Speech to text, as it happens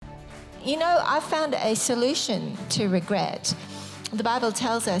I found a solution to regret. The Bible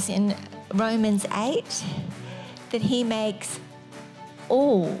tells us in Romans 8 that he makes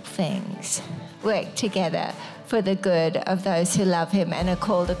all things work together for the good of those who love him and are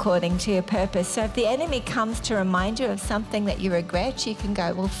called according to your purpose. So if the enemy comes to remind you of something that you regret, you can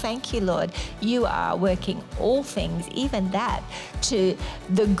go, well, thank you, Lord. You are working all things, even that, to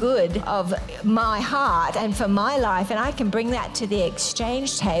the good of my heart and for my life. And I can bring that to the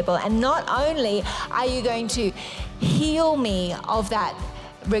exchange table. And not only are you going to heal me of that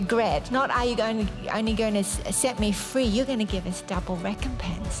regret, not are you only going to set me free, you're going to give us double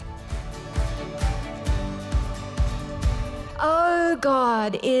recompense. Oh,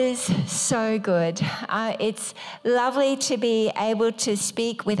 God is so good. It's lovely to be able to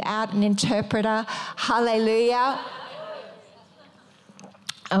speak without an interpreter. Hallelujah.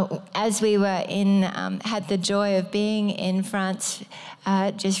 As we were had the joy of being in France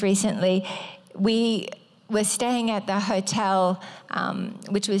just recently, we were staying at the hotel,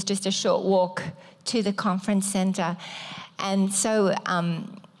 which was just a short walk to the conference center. And so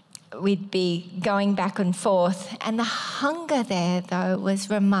we'd be going back and forth. And the hunger there, though, was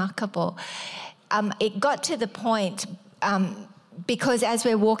remarkable. It got to the point, because as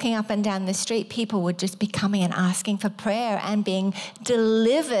we're walking up and down the street, people would just be coming and asking for prayer and being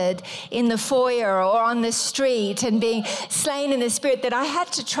delivered in the foyer or on the street and being slain in the spirit, that I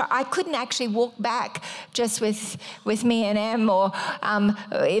had to try. I couldn't actually walk back just with me and Em, or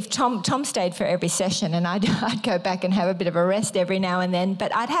if Tom stayed for every session, and I'd go back and have a bit of a rest every now and then,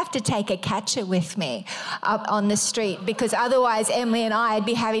 but I'd have to take a catcher with me up on the street, because otherwise Emily and I'd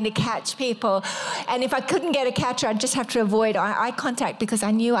be having to catch people. And if I couldn't get a catcher, I'd just have to avoid eye contact, because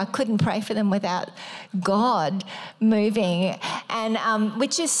I knew I couldn't pray for them without God moving, and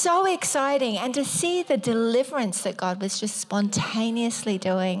which is so exciting. And to see the deliverance that God was just spontaneously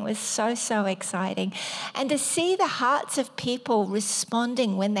doing was so exciting. And to see the hearts of people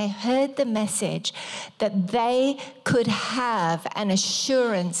responding when they heard the message that they could have an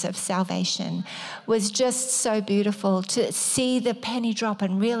assurance of salvation was just so beautiful. To see the penny drop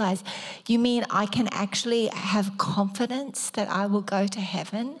and realize, you mean I can actually have confidence that I will go to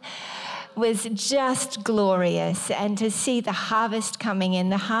heaven, was just glorious. And to see the harvest coming in,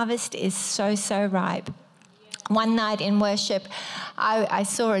 the harvest is so ripe. One night in worship, I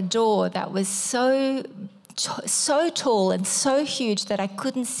saw a door that was so tall and so huge that I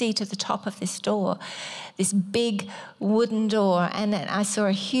couldn't see to the top of this door, this big wooden door. And then I saw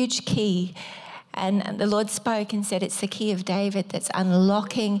a huge key. And the Lord spoke and said, it's the key of David that's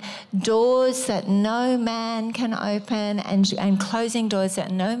unlocking doors that no man can open, and closing doors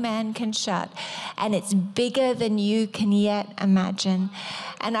that no man can shut. And it's bigger than you can yet imagine.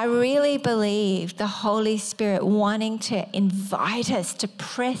 And I really believe the Holy Spirit wanting to invite us to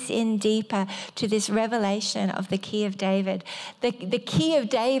press in deeper to this revelation of the key of David. The key of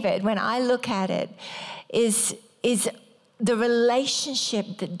David, when I look at it, is the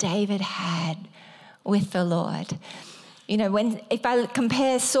relationship that David had with the Lord. If I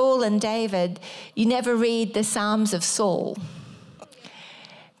compare Saul and David, you never read the Psalms of Saul,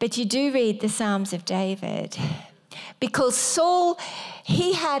 but you do read the Psalms of David, because Saul,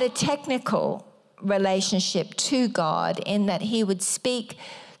 he had a technical relationship to God in that he would speak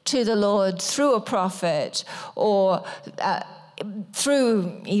to the Lord through a prophet, or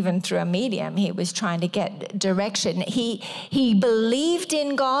through a medium. He was trying to get direction. He believed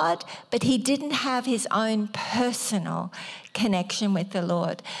in God, but he didn't have his own personal connection with the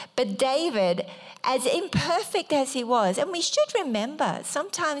Lord. But David, as imperfect as he was, and we should remember,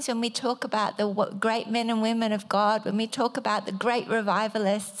 sometimes when we talk about the great men and women of God, when we talk about the great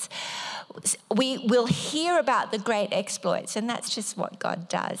revivalists, we will hear about the great exploits, and that's just what God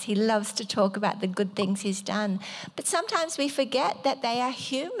does. He loves to talk about the good things he's done. But sometimes we forget that they are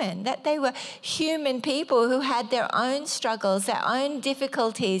human, that they were human people who had their own struggles, their own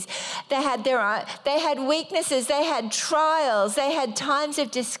difficulties. They had weaknesses, they had trials, they had times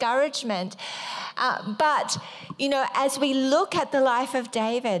of discouragement. But as we look at the life of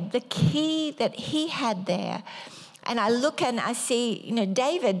David, the key that he had there, and I look and I see,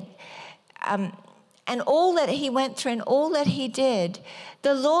 David, and all that he went through and all that he did,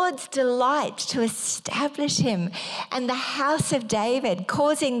 the Lord's delight to establish him and the house of David,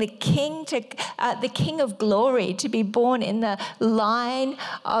 causing the King of Glory to be born in the line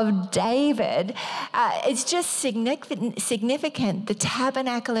of David. It's just significant. The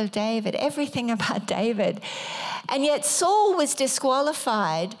tabernacle of David, everything about David. And yet Saul was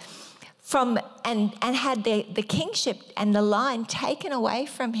disqualified from and had the kingship and the line taken away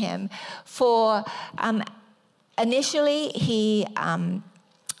from him for initially he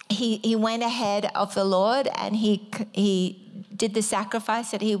he went ahead of the Lord, and he did the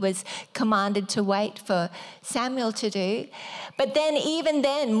sacrifice that he was commanded to wait for Samuel to do. But then, even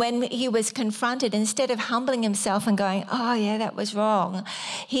then, when he was confronted, instead of humbling himself and going, oh yeah, that was wrong,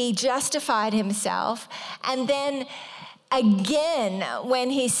 he justified himself. And then again,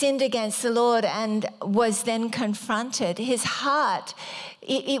 when he sinned against the Lord and was then confronted, his heart,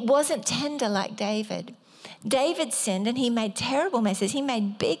 it wasn't tender like David. David sinned and he made terrible messes. He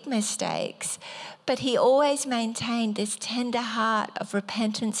made big mistakes, but he always maintained this tender heart of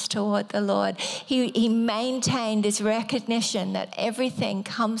repentance toward the Lord. He maintained this recognition that everything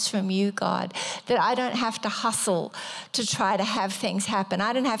comes from you, God, that I don't have to hustle to try to have things happen.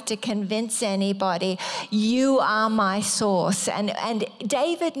 I don't have to convince anybody. You are my source. And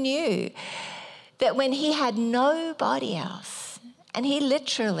David knew that when he had nobody else, and he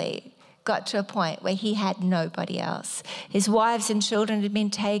literally got to a point where he had nobody else. His wives and children had been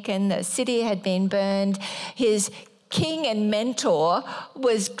taken. The city had been burned. His king and mentor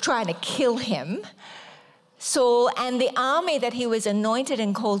was trying to kill him, Saul, and the army that he was anointed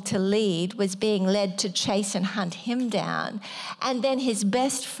and called to lead was being led to chase and hunt him down. And then his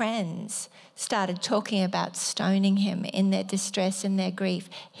best friends started talking about stoning him in their distress and their grief.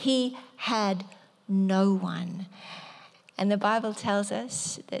 He had no one. And the Bible tells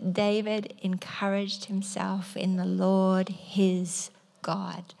us that David encouraged himself in the Lord, his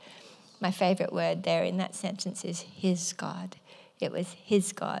God. My favorite word there in that sentence is his God. It was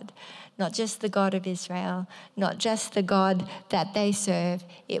his God, not just the God of Israel, not just the God that they serve.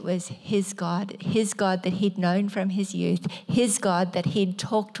 It was his God that he'd known from his youth, his God that he'd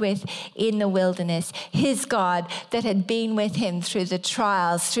talked with in the wilderness, his God that had been with him through the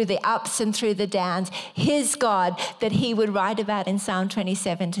trials, through the ups and through the downs, his God that he would write about in Psalm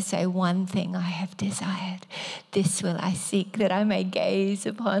 27 to say, one thing I have desired, this will I seek, that I may gaze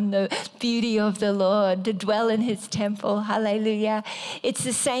upon the beauty of the Lord, to dwell in his temple. Hallelujah. It's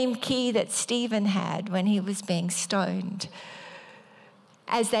the same key that Stephen had when he was being stoned.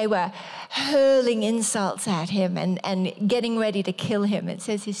 As they were hurling insults at him and getting ready to kill him, it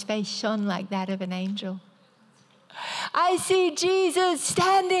says his face shone like that of an angel. I see Jesus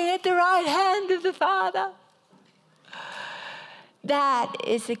standing at the right hand of the Father. That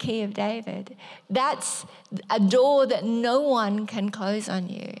is the key of David. That's a door that no one can close on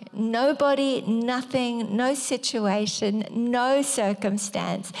you. Nobody, nothing, no situation, no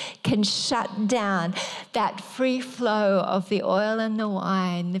circumstance can shut down that free flow of the oil and the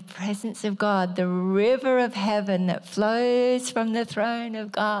wine, the presence of God, the river of heaven that flows from the throne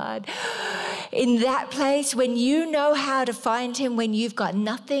of God. In that place, when you know how to find him, when you've got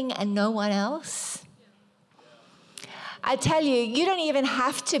nothing and no one else, I tell you, you don't even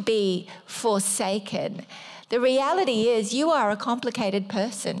have to be forsaken. The reality is you are a complicated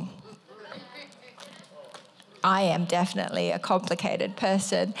person. I am definitely a complicated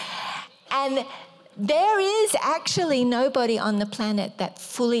person. And there is actually nobody on the planet that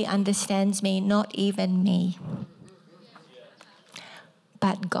fully understands me, not even me.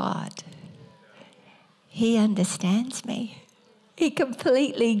 But God. He understands me. He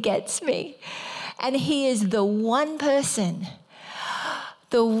completely gets me. And he is the one person,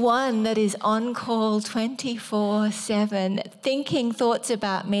 the one that is on call 24/7, thinking thoughts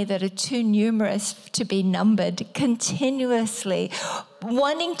about me that are too numerous to be numbered, continuously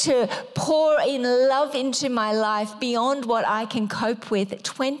wanting to pour in love into my life beyond what I can cope with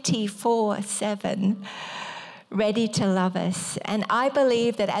 24/7. Ready to love us. And I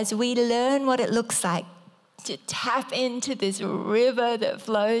believe that as we learn what it looks like to tap into this river that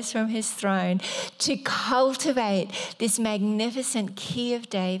flows from his throne, to cultivate this magnificent key of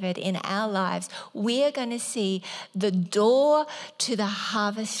David in our lives, we are going to see the door to the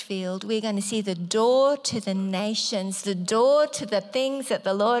harvest field. We're going to see the door to the nations, the door to the things that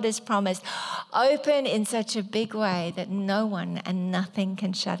the Lord has promised, open in such a big way that no one and nothing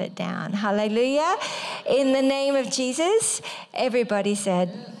can shut it down. Hallelujah. In the name of Jesus, everybody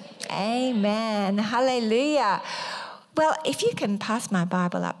said, amen. Hallelujah. Well, if you can pass my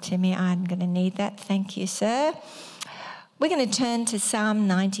Bible up to me, I'm going to need that. Thank you, sir. We're going to turn to Psalm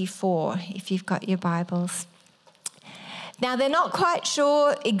 94, if you've got your Bibles. Now, they're not quite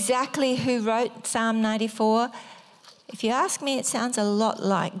sure exactly who wrote Psalm 94. If you ask me, it sounds a lot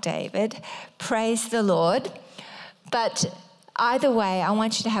like David. Praise the Lord. But either way, I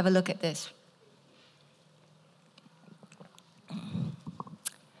want you to have a look at this.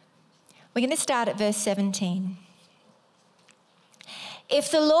 We're going to start at verse 17.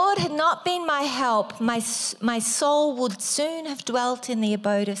 If the Lord had not been my help, my soul would soon have dwelt in the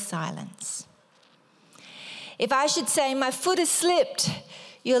abode of silence. If I should say, my foot has slipped,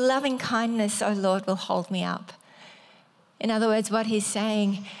 Your loving kindness, O Lord, will hold me up. In other words, what he's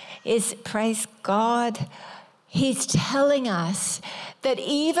saying is, praise God, he's telling us that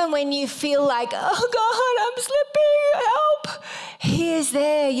even when you feel like, oh God, I'm slipping, help, he is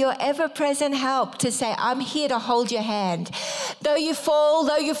there, your ever-present help, to say, I'm here to hold your hand. Though you fall,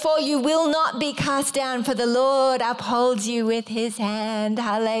 you will not be cast down, for the Lord upholds you with his hand.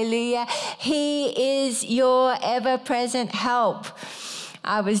 Hallelujah. He is your ever-present help.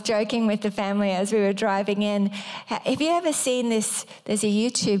 I was joking with the family as we were driving in. Have you ever seen this? There's a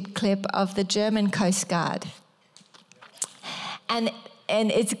YouTube clip of the German Coast Guard. And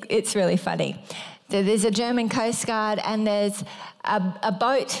it's really funny. There's a German Coast Guard, and there's a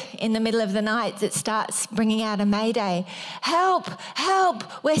boat in the middle of the night that starts bringing out a mayday. Help, help,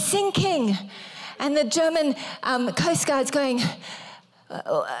 we're sinking. And the German Coast Guard's going,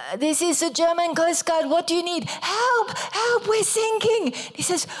 this is the German Coast Guard, what do you need? Help, help, we're sinking. He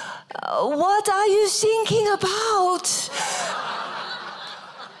says, what are you thinking about?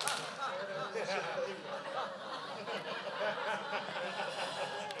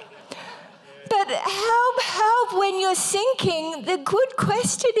 But help when you're sinking. The good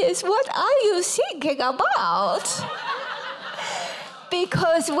question is, what are you thinking about?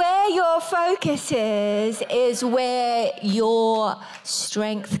 Because where your focus is where your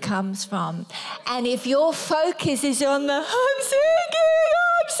strength comes from. And if your focus is on the, I'm sinking,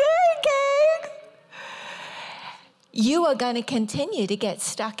 you are going to continue to get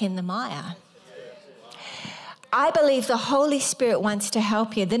stuck in the mire. I believe the Holy Spirit wants to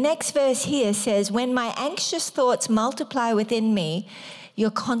help you. The next verse here says, when my anxious thoughts multiply within me,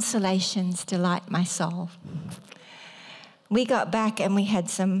 your consolations delight my soul. We got back and we had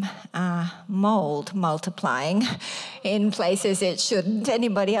some mold multiplying in places it shouldn't.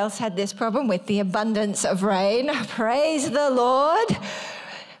 Anybody else had this problem with the abundance of rain? Praise the Lord.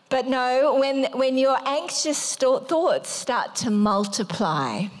 But no, when your anxious thoughts start to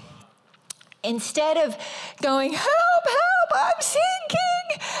multiply, instead of going, help, I'm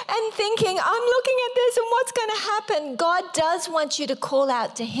sinking, and thinking, I'm looking at this and what's going to happen, God does want you to call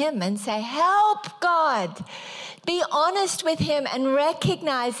out to him and say, help, God. Be honest with him and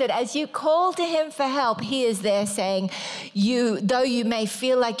recognize that as you call to him for help, he is there saying, though you may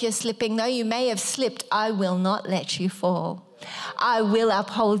feel like you're slipping, though you may have slipped, I will not let you fall. I will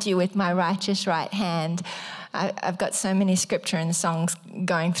uphold you with my righteous right hand. I've got so many scripture and songs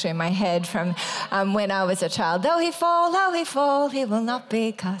going through my head from when I was a child. Though he fall, he will not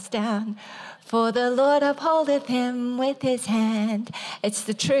be cast down. For the Lord upholdeth him with his hand. It's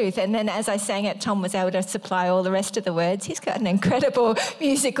the truth. And then as I sang it, Tom was able to supply all the rest of the words. He's got an incredible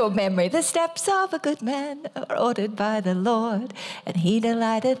musical memory. The steps of a good man are ordered by the Lord, and he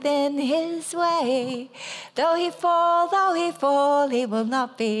delighteth in his way. Though he fall, he will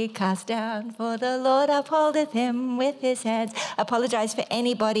not be cast down. For the Lord upholdeth him with his hands. I apologize for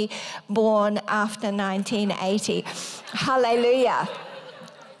anybody born after 1980. Hallelujah.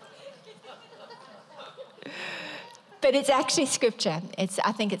 But it's actually scripture.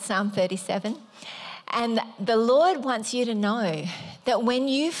 I think it's Psalm 37. And the Lord wants you to know that when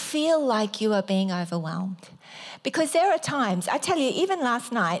you feel like you are being overwhelmed, because there are times, I tell you, even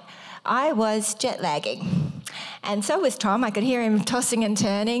last night, I was jet lagging. And so was Tom. I could hear him tossing and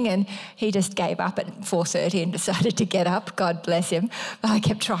turning, and he just gave up at 4:30 and decided to get up. God bless him. But I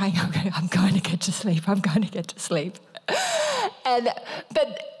kept trying. I'm going to get to sleep.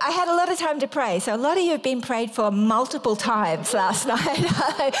 But I had a lot of time to pray. So a lot of you have been prayed for multiple times last night.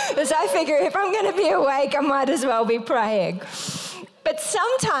 Because I figure if I'm going to be awake, I might as well be praying. But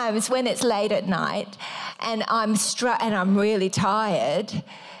sometimes when it's late at night and I'm really tired,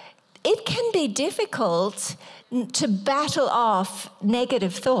 it can be difficult to battle off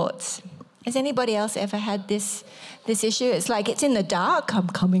negative thoughts. Has anybody else ever had this issue? It's like it's in the dark. I'm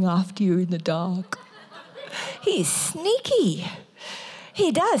coming after you in the dark. He's sneaky.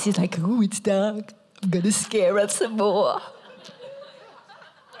 He does. He's like, oh, it's dark. I'm going to scare us some more.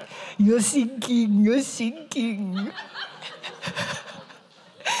 You're sinking.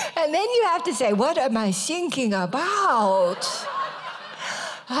 And then you have to say, what am I thinking about?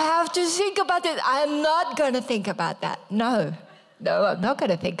 I have to think about it. I'm not going to think about that. No, I'm not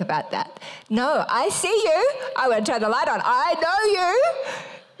going to think about that. No, I see you. I want to turn the light on. I know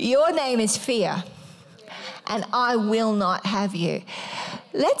you. Your name is fear. And I will not have you.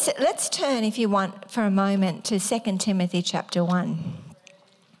 Let's turn, if you want, for a moment to 2 Timothy chapter 1.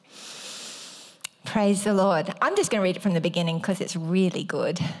 Praise the Lord. I'm just going to read it from the beginning because it's really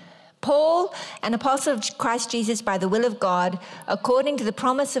good. Paul, an apostle of Christ Jesus by the will of God, according to the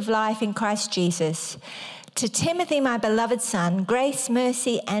promise of life in Christ Jesus, To Timothy, my beloved son, grace,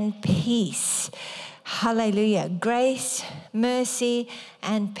 mercy, and peace. Hallelujah. Grace, mercy,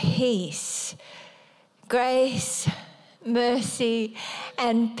 and peace. Grace, mercy,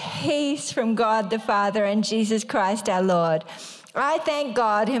 and peace from God the Father and Jesus Christ our Lord. I thank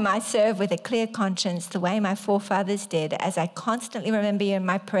God, whom I serve with a clear conscience, the way my forefathers did, as I constantly remember you in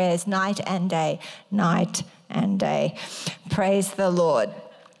my prayers night and day, night and day. Praise the Lord.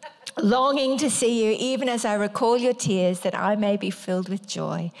 Longing to see you, even as I recall your tears, that I may be filled with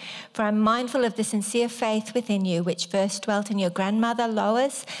joy. For I'm mindful of the sincere faith within you, which first dwelt in your grandmother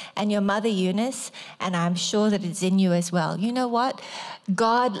Lois and your mother Eunice, and I'm sure that it's in you as well. You know what?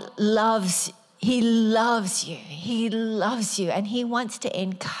 God loves He loves you. He loves you, and He wants to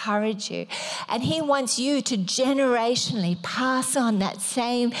encourage you. And He wants you to generationally pass on that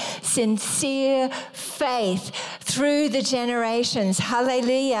same sincere faith through the generations.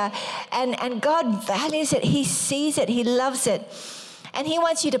 Hallelujah. And God values it. He sees it. He loves it. And He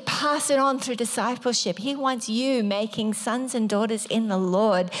wants you to pass it on through discipleship. He wants you making sons and daughters in the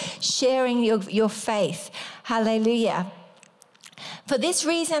Lord, sharing your faith. Hallelujah. For this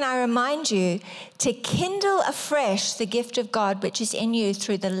reason, I remind you to kindle afresh the gift of God which is in you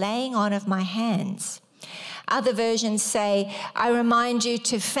through the laying on of my hands. Other versions say, I remind you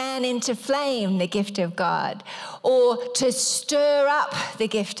to fan into flame the gift of God, or to stir up the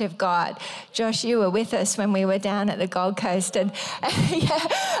gift of God. Josh, you were with us when we were down at the Gold Coast, and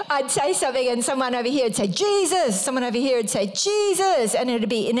I'd say something and someone over here would say, Jesus. Someone over here would say, Jesus. And it would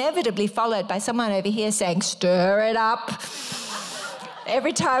be inevitably followed by someone over here saying, stir it up.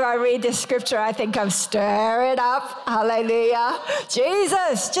 Every time I read this scripture, I think of stir it up. Hallelujah.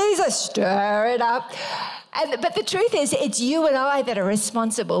 Jesus, Jesus, stir it up. But the truth is, it's you and I that are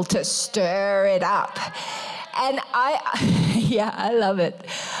responsible to stir it up. And I love it.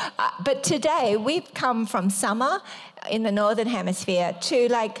 But today, we've come from summer in the Northern Hemisphere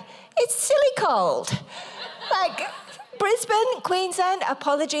to it's silly cold. Brisbane, Queensland,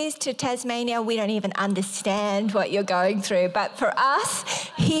 apologies to Tasmania. We don't even understand what you're going through. But for us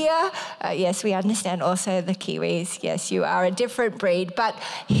here, yes, we understand also the Kiwis. Yes, you are a different breed. But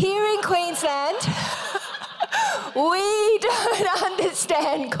here in Queensland, we don't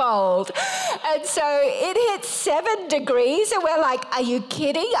understand cold. And so it hits 7 degrees and we're like, are you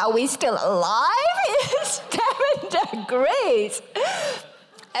kidding? Are we still alive? It's 7 degrees.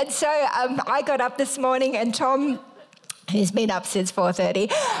 And so I got up this morning and Tom, who's been up since 4:30,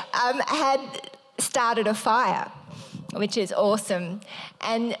 had started a fire, which is awesome.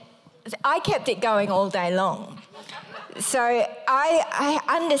 And I kept it going all day long. So I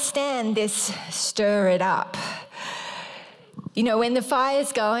understand this stir it up. You know, when the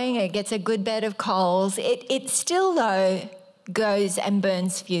fire's going, it gets a good bed of coals. It still, though, goes and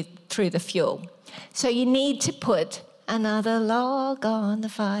burns through the fuel. So you need to put another log on the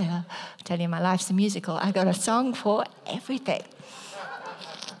fire. I tell you, my life's a musical. I got a song for everything.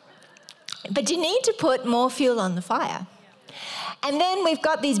 But you need to put more fuel on the fire. And then we've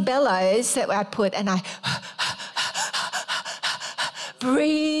got these bellows that I put, and I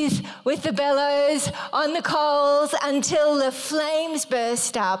breathe with the bellows on the coals until the flames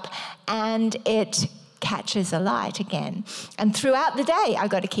burst up and it catches alight again. And throughout the day, I've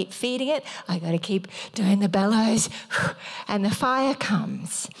got to keep feeding it. I've got to keep doing the bellows, and the fire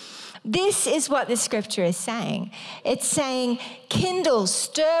comes. This is what the scripture is saying. It's saying, kindle,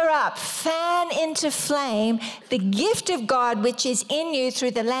 stir up, fan into flame the gift of God which is in you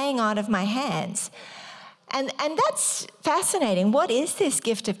through the laying on of my hands. And that's fascinating. What is this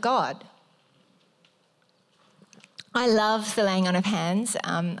gift of God? I love the laying on of hands.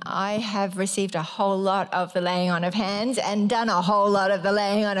 I have received a whole lot of the laying on of hands and done a whole lot of the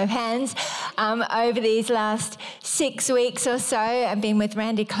laying on of hands over these last 6 weeks or so. I've been with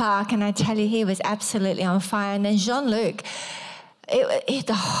Randy Clark, and I tell you, he was absolutely on fire. And then Jean-Luc,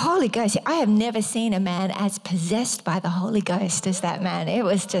 the Holy Ghost, I have never seen a man as possessed by the Holy Ghost as that man. It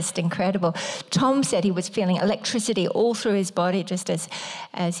was just incredible. Tom said he was feeling electricity all through his body just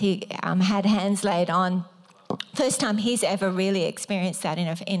as he had hands laid on. First time he's ever really experienced that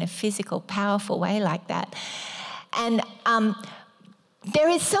in a physical, powerful way like that. And there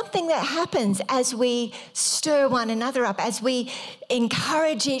is something that happens as we stir one another up, as we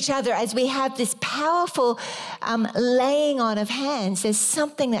encourage each other, as we have this powerful laying on of hands. There's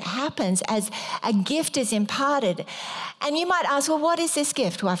something that happens as a gift is imparted. And you might ask, well, what is this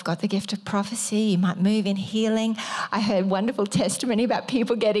gift? Well, I've got the gift of prophecy. You might move in healing. I heard wonderful testimony about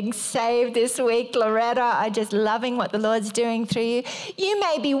people getting saved this week. Loretta, I'm just loving what the Lord's doing through you. You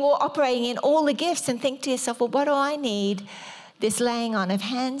may be operating in all the gifts and think to yourself, well, what do I need this laying on of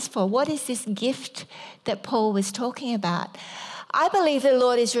hands for? What is this gift that Paul was talking about? I believe the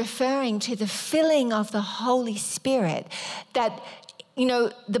Lord is referring to the filling of the Holy Spirit, that, you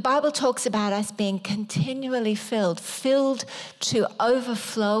know, the Bible talks about us being continually filled to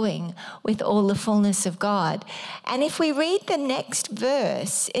overflowing with all the fullness of God. And if we read the next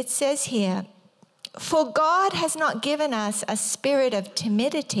verse, it says here, "For God has not given us a spirit of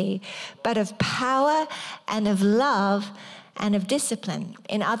timidity, but of power and of love and of discipline."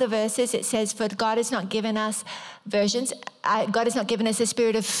 In other verses, it says, "For God has not given us," God has not given us a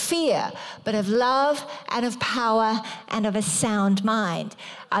spirit of fear, but of love and of power and of a sound mind.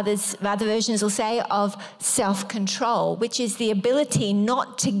 Other versions will say of self-control, which is the ability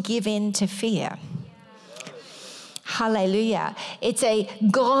not to give in to fear. Hallelujah. It's a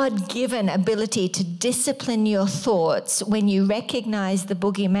God-given ability to discipline your thoughts when you recognize the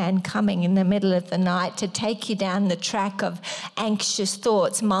boogeyman coming in the middle of the night to take you down the track of anxious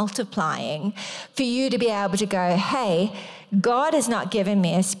thoughts multiplying, for you to be able to go, hey, God has not given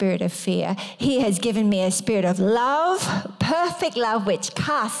me a spirit of fear. He has given me a spirit of love, perfect love, which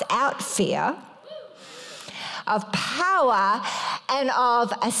casts out fear, of power, and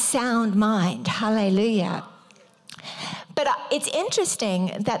of a sound mind. Hallelujah. But it's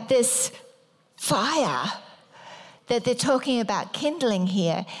interesting that this fire that they're talking about kindling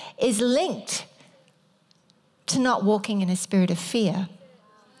here is linked to not walking in a spirit of fear.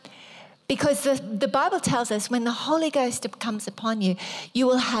 Because the Bible tells us when the Holy Ghost comes upon you, you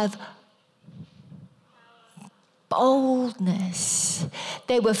will have boldness.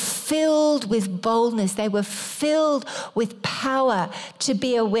 They were filled with boldness. They were filled with power to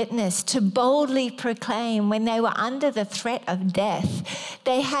be a witness, to boldly proclaim when they were under the threat of death.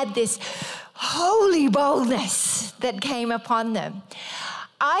 They had this holy boldness that came upon them.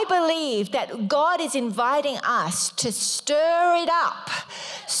 I believe that God is inviting us to stir it up.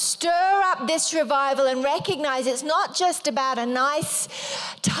 Stir up this revival and recognize it's not just about a nice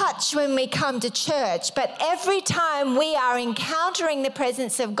touch when we come to church, but every time we are encountering the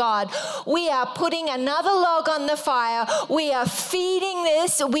presence of God, we are putting another log on the fire. We are feeding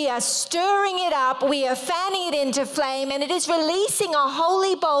this. We are stirring it up. We are fanning it into flame, and it is releasing a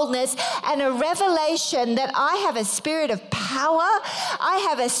holy boldness and a revelation that I have a spirit of power. I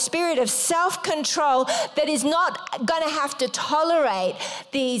have a spirit of self-control that is not going to have to tolerate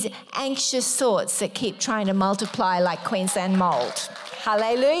these anxious thoughts that keep trying to multiply like Queensland mold.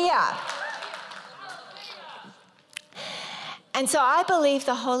 Hallelujah. And so I believe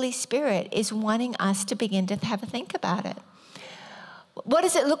the Holy Spirit is wanting us to begin to have a think about it. What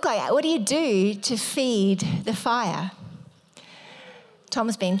does it look like? What do you do to feed the fire?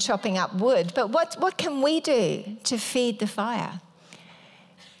 Tom's been chopping up wood, but what can we do to feed the fire?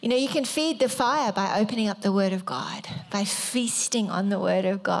 You know, you can feed the fire by opening up the Word of God, by feasting on the Word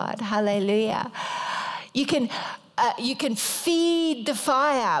of God. Hallelujah. You can feed the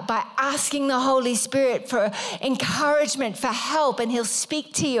fire by asking the Holy Spirit for encouragement, for help, and He'll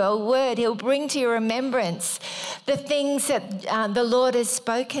speak to you a word. He'll bring to your remembrance the things that the Lord has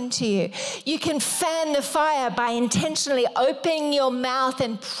spoken to you. You can fan the fire by intentionally opening your mouth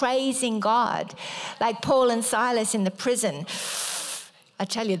and praising God, like Paul and Silas in the prison. I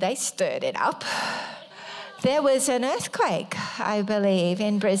tell you, they stirred it up. There was an earthquake, I believe,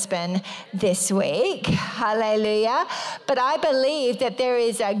 in Brisbane this week. Hallelujah. But I believe that there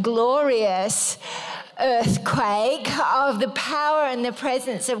is a glorious earthquake of the power and the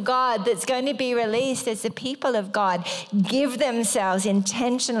presence of God that's going to be released as the people of God give themselves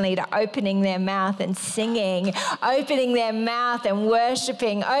intentionally to opening their mouth and singing, opening their mouth and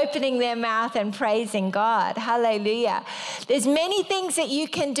worshiping, opening their mouth and praising God. Hallelujah. There's many things that you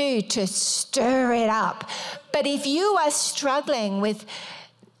can do to stir it up. But if you are struggling with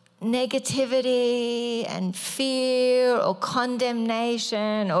negativity and fear or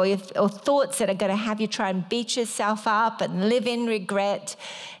condemnation or thoughts that are going to have you try and beat yourself up and live in regret.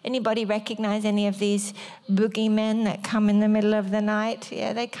 Anybody recognize any of these boogeymen that come in the middle of the night?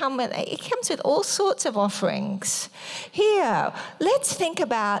 Yeah, it comes with all sorts of offerings. Here, let's think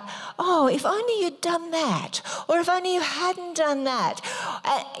about, if only you'd done that, or if only you hadn't done that.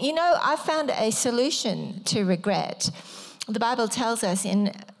 I found a solution to regret. The Bible tells us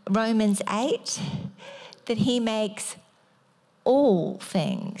in Romans 8 that He makes all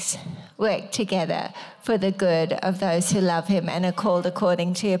things work together for the good of those who love him and are called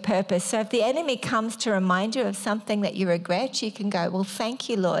according to your purpose. So if the enemy comes to remind you of something that you regret, you can go, well, thank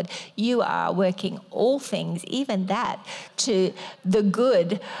you, Lord. You are working all things, even that, to the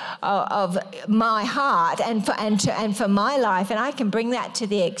good of my heart and for my life. And I can bring that to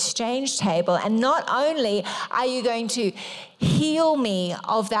the exchange table. And not only are you going to heal me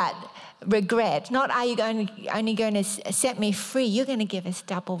of that regret, not are you only going to set me free, you're going to give us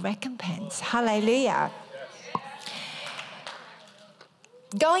double recompense. Hallelujah.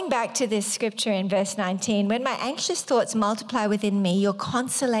 Going back to this scripture in verse 19, when my anxious thoughts multiply within me, your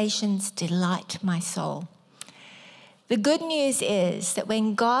consolations delight my soul. The good news is that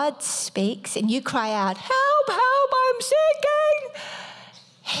when God speaks and you cry out, help, help, I'm sinking,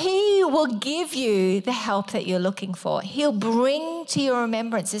 he will give you the help that you're looking for. He'll bring to your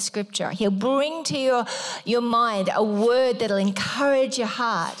remembrance the scripture. He'll bring to your mind a word that'll encourage your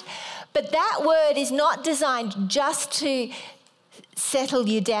heart. But that word is not designed just to settle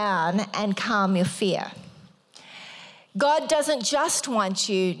you down and calm your fear. God doesn't just want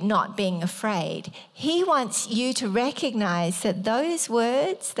you not being afraid. He wants you to recognize that those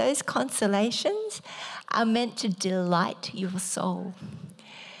words, those consolations, are meant to delight your soul.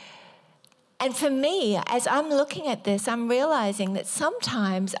 And for me, as I'm looking at this, I'm realizing that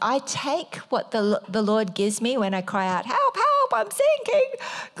sometimes I take what the Lord gives me when I cry out, help, help, I'm sinking.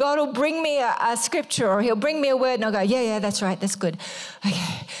 God will bring me a scripture, or he'll bring me a word and I'll go, yeah, that's right, that's good.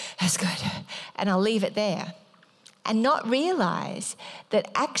 Okay, that's good. And I'll leave it there. And not realize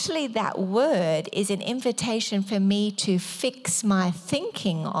that actually that word is an invitation for me to fix my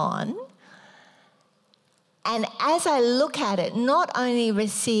thinking on. And as I look at it, not only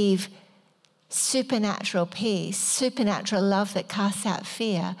receive supernatural peace, supernatural love that casts out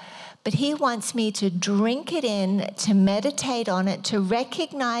fear, but he wants me to drink it in, to meditate on it, to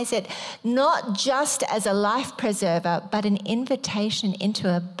recognize it not just as a life preserver, but an invitation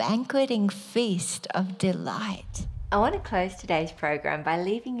into a banqueting feast of delight. I want to close today's program by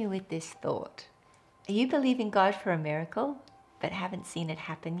leaving you with this thought. Are you believing God for a miracle, but haven't seen it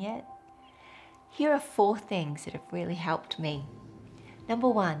happen yet? Here are 4 things that have really helped me. Number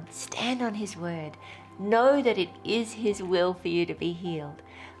 1, stand on his word. Know that it is his will for you to be healed.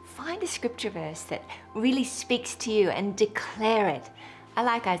 Find a scripture verse that really speaks to you and declare it. I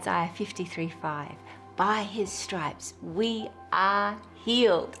like Isaiah 53:5. By his stripes, we are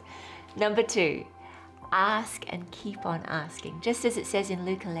healed. Number 2, ask and keep on asking. Just as it says in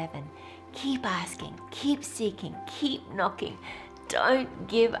Luke 11, keep asking, keep seeking, keep knocking. Don't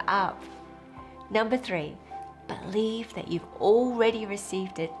give up. Number 3, believe that you've already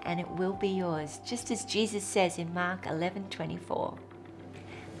received it and it will be yours, just as Jesus says in Mark 11:24.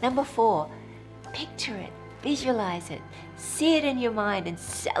 Number 4, picture it, visualize it, see it in your mind and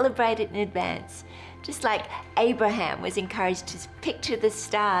celebrate it in advance. Just like Abraham was encouraged to picture the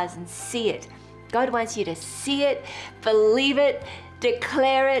stars and see it. God wants you to see it, believe it,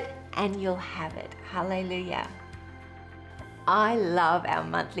 declare it, and you'll have it. Hallelujah. I love our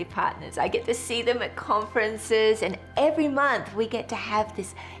monthly partners. I get to see them at conferences, and every month we get to have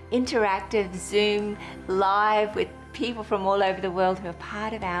this interactive Zoom live with people from all over the world who are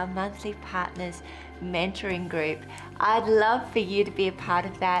part of our monthly partners mentoring group. I'd love for you to be a part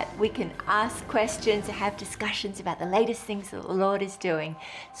of that. We can ask questions and have discussions about the latest things that the Lord is doing.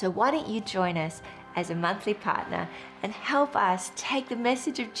 So why don't you join us as a monthly partner and help us take the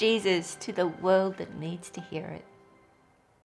message of Jesus to the world that needs to hear it.